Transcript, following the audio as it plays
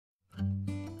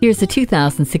Here's a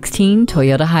 2016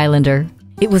 Toyota Highlander.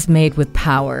 It was made with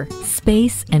power,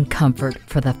 space, and comfort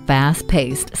for the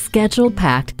fast-paced,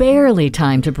 schedule-packed, barely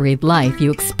time-to-breathe life you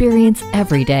experience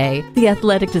every day. The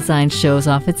athletic design shows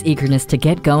off its eagerness to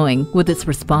get going with its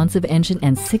responsive engine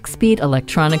and 6-speed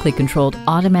electronically controlled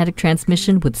automatic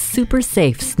transmission with super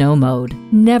safe snow mode.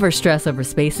 Never stress over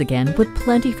space again with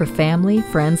plenty for family,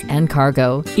 friends, and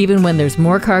cargo. Even when there's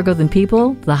more cargo than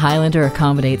people, the Highlander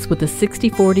accommodates with the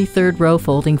 60/40 third-row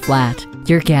folding flat.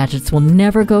 Your gadgets will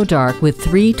never go dark with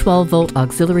 3 12-volt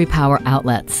auxiliary power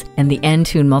outlets, and the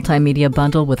N-Tune multimedia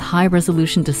bundle with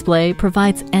high-resolution display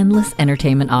provides endless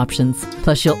entertainment options.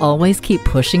 Plus, you'll always keep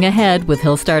pushing ahead with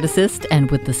Hill Start Assist and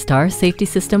with the Star Safety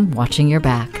System watching your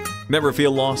back. Never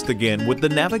feel lost again with the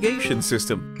navigation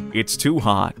system. It's too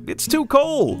hot, it's too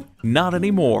cold. Not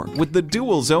anymore with the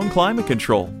dual zone climate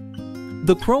control.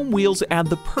 The chrome wheels add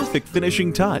the perfect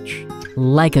finishing touch.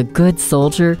 Like a good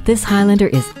soldier, this Highlander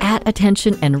is at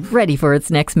attention and ready for its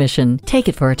next mission. Take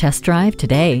it for a test drive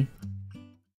today.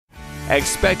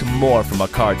 Expect more from a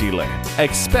car dealer.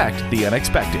 Expect the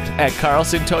unexpected at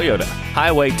Carlson Toyota,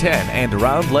 Highway 10 and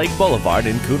Round Lake Boulevard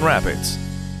in Coon Rapids.